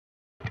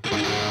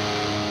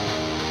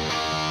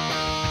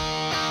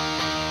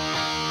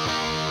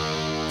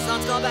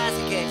song's called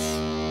Basket Case.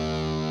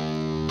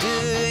 Do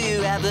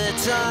you have the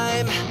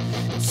time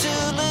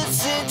to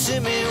listen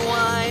to me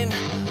whine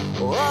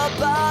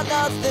about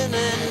nothing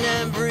and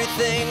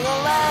everything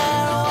all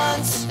at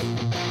once?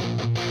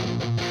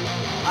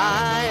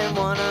 I am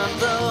one of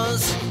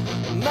those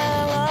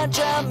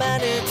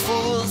melodramatic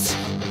fools,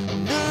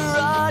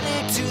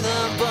 neurotic to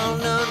the bone,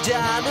 no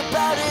doubt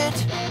about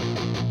it.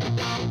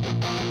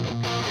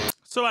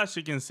 So as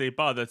you can see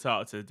by the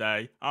title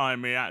today,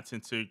 I'm reacting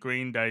to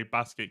Green Day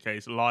Basket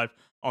Case live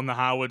on the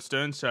Howard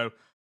Stern Show.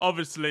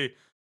 Obviously,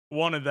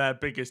 one of their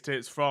biggest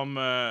hits from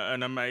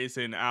an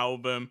amazing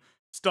album.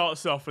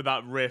 Starts off with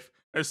that riff.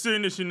 As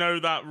soon as you know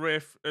that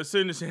riff, as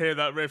soon as you hear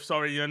that riff,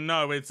 you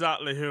know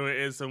exactly who it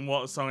is and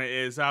what song it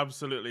is.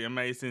 Absolutely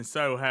amazing.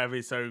 So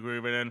heavy, so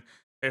groovy. And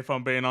if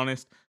I'm being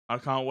honest, I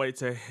can't wait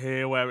to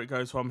hear where it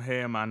goes from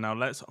here, man. Now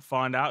let's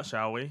find out,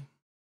 shall we?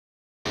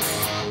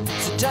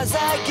 Sometimes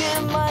I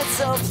give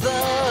myself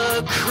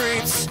the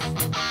creeps.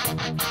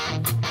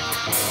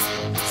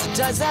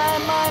 Sometimes my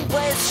mind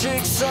plays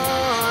tricks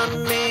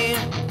on me.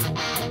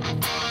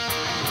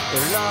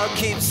 It all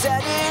keeps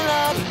adding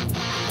up.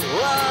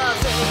 I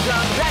think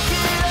I'm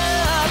backing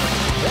up.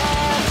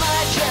 Am I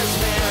just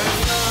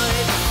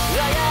paranoid?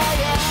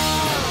 Yeah.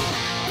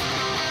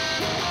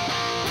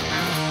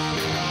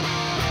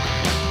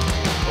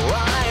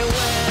 I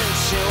went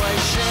to a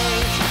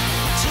shrink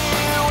to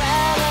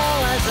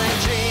analyze my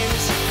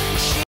dreams.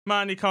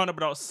 Man, you can't help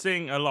but not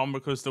sing along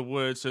because the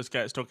words just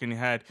get stuck in your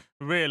head.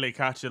 Really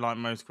catchy like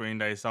most Green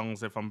Day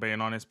songs, if I'm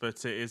being honest,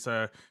 but it is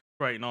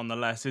great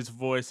nonetheless. His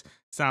voice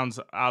sounds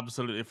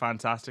absolutely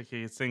fantastic.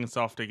 He can sing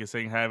soft, he can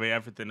sing heavy,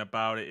 everything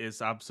about it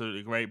is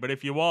absolutely great. But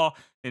if you are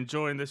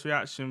enjoying this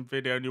reaction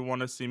video and you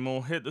want to see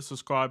more, hit the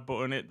subscribe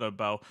button, hit the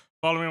bell.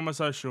 Follow me on my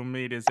social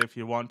medias if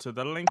you want to.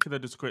 The link in the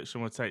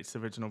description will take to the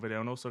original video,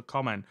 and also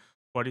comment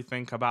what do you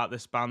think about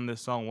this band, this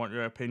song, what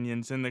your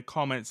opinions in the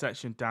comment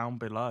section down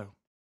below.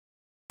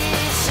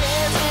 It's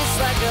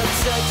like a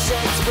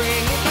sunset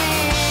bringing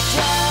me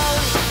down.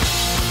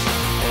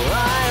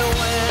 I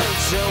went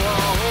to a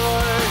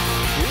whore.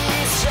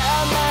 Each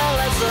time my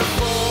life's a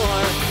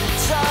bore.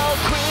 So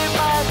quit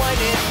my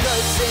whining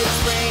cause it's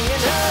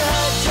bringing her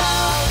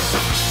down.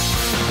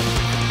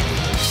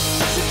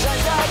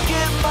 Sometimes I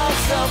give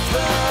myself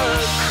the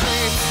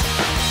creeps.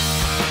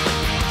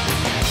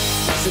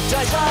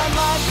 Sometimes my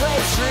mind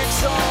plays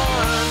tricks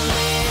on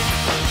me.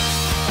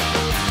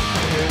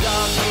 It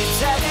all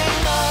keeps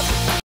adding up.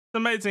 It's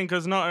amazing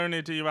because not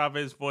only do you have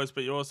his voice,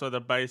 but you also have the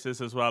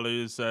bassist as well,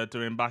 who's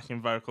doing backing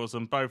vocals,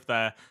 and both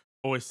their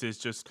voices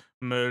just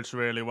merge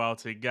really well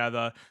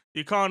together.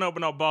 You can't help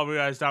but not bob your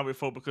eyes down with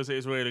foot because it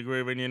is really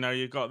grooving. You know,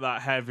 you've got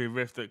that heavy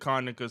riff that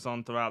kind of goes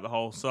on throughout the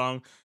whole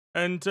song,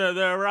 and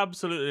they're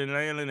absolutely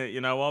nailing it.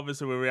 You know,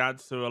 obviously we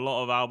react to a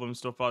lot of album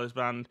stuff by this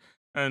band,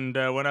 and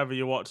whenever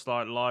you watch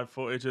like live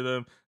footage of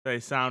them, they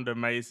sound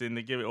amazing.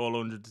 They give it all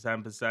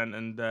 110%,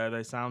 and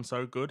they sound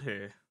so good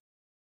here.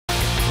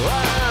 I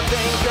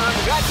think I'm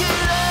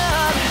cracking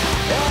up.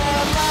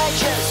 Am I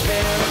just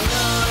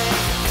paranoid?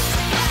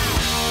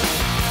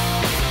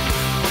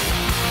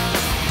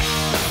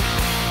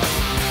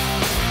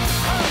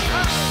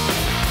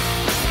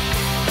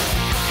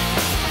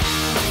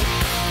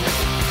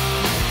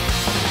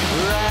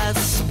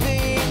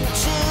 Grasping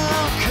to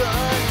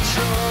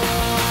control,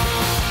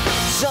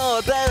 so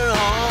I better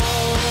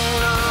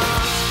hold on.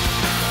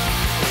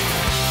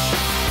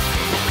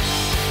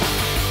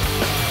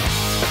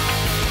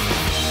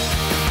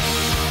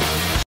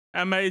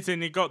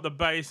 Amazing. You got the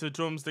bass, the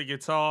drums, the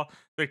guitar,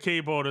 the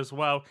keyboard as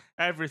well.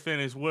 Everything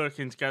is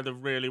working together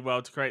really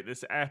well to create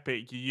this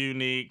epic,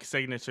 unique,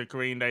 signature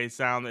Green Day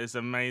sound that is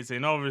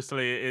amazing.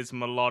 Obviously, it is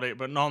melodic,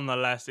 but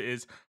nonetheless, it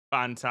is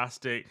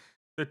fantastic.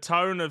 The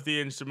tone of the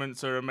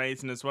instruments are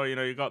amazing as well. You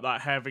know, you got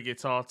that heavy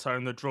guitar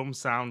tone, the drums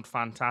sound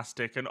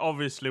fantastic, and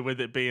obviously with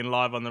it being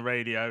live on the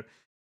radio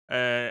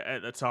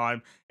at the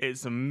time,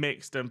 it's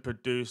mixed and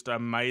produced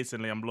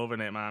amazingly. I'm loving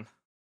it, man.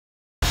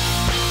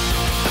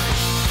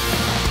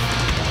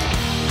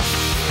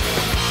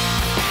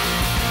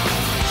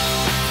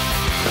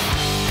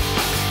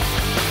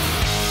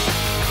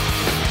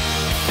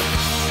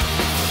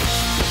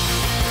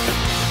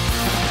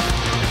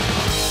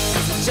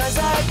 Sometimes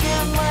I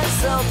give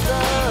myself the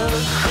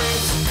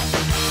creeps.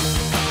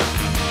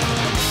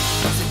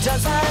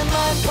 Sometimes my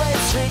mind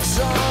plays tricks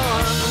on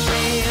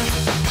me.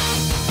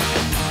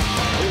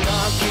 It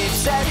all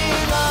keeps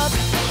adding up.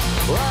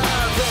 I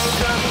think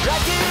I'm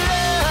cracking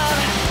up.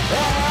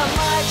 Am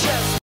I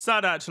just...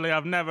 Sad actually,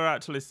 I've never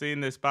actually seen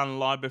this band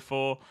live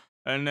before,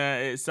 and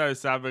it's so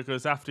sad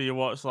because after you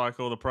watch like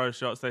all the pro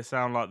shots, they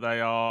sound like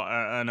they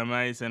are an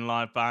amazing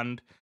live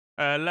band.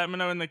 Let me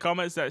know in the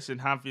comment section,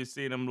 have you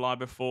seen them live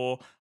before,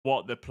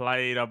 what they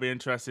played? I'll be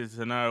interested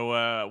to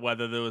know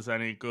whether there was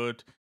any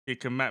good. You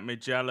can make me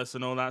jealous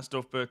and all that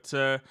stuff, but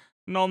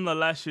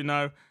nonetheless, you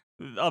know,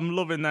 I'm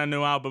loving their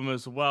new album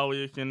as well.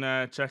 You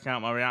can check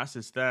out my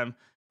reactions to them,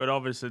 but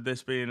obviously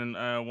this being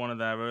one of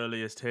their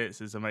earliest hits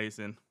is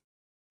amazing.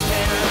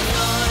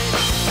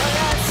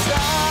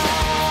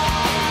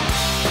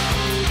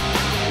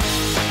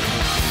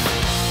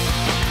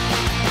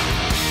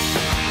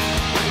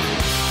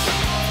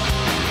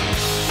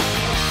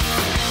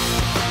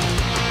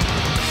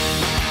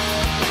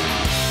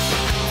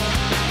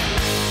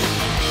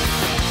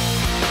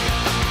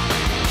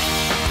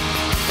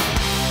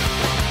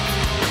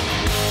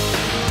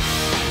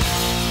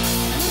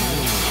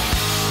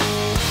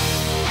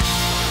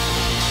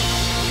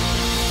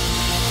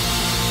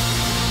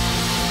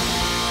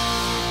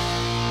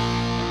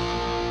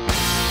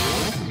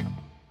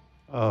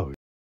 Oh,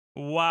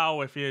 Wow,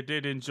 if you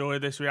did enjoy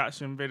this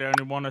reaction video and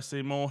you want to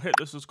see more, hit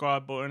the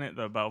subscribe button, hit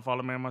the bell,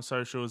 follow me on my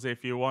socials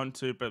if you want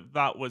to. But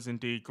that was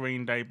indeed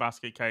Green Day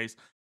Basket Case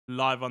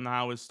live on the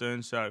Howard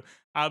Stern Show.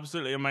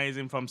 Absolutely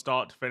amazing from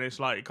start to finish.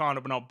 Like, it can't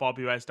have been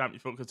Bobby West Stamp Your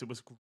Foot because it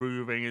was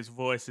grooving. His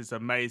voice is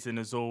amazing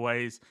as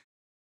always.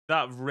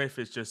 That riff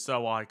is just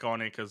so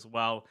iconic as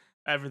well.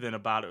 Everything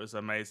about it was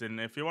amazing.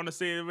 If you want to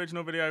see the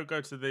original video,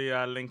 go to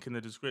the link in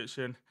the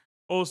description.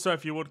 Also,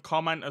 if you would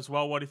comment as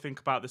well, what do you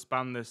think about this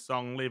band, this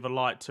song? Leave a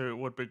like too, it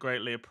would be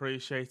greatly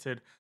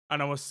appreciated.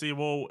 And I will see you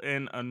all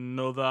in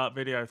another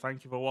video.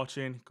 Thank you for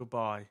watching.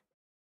 Goodbye.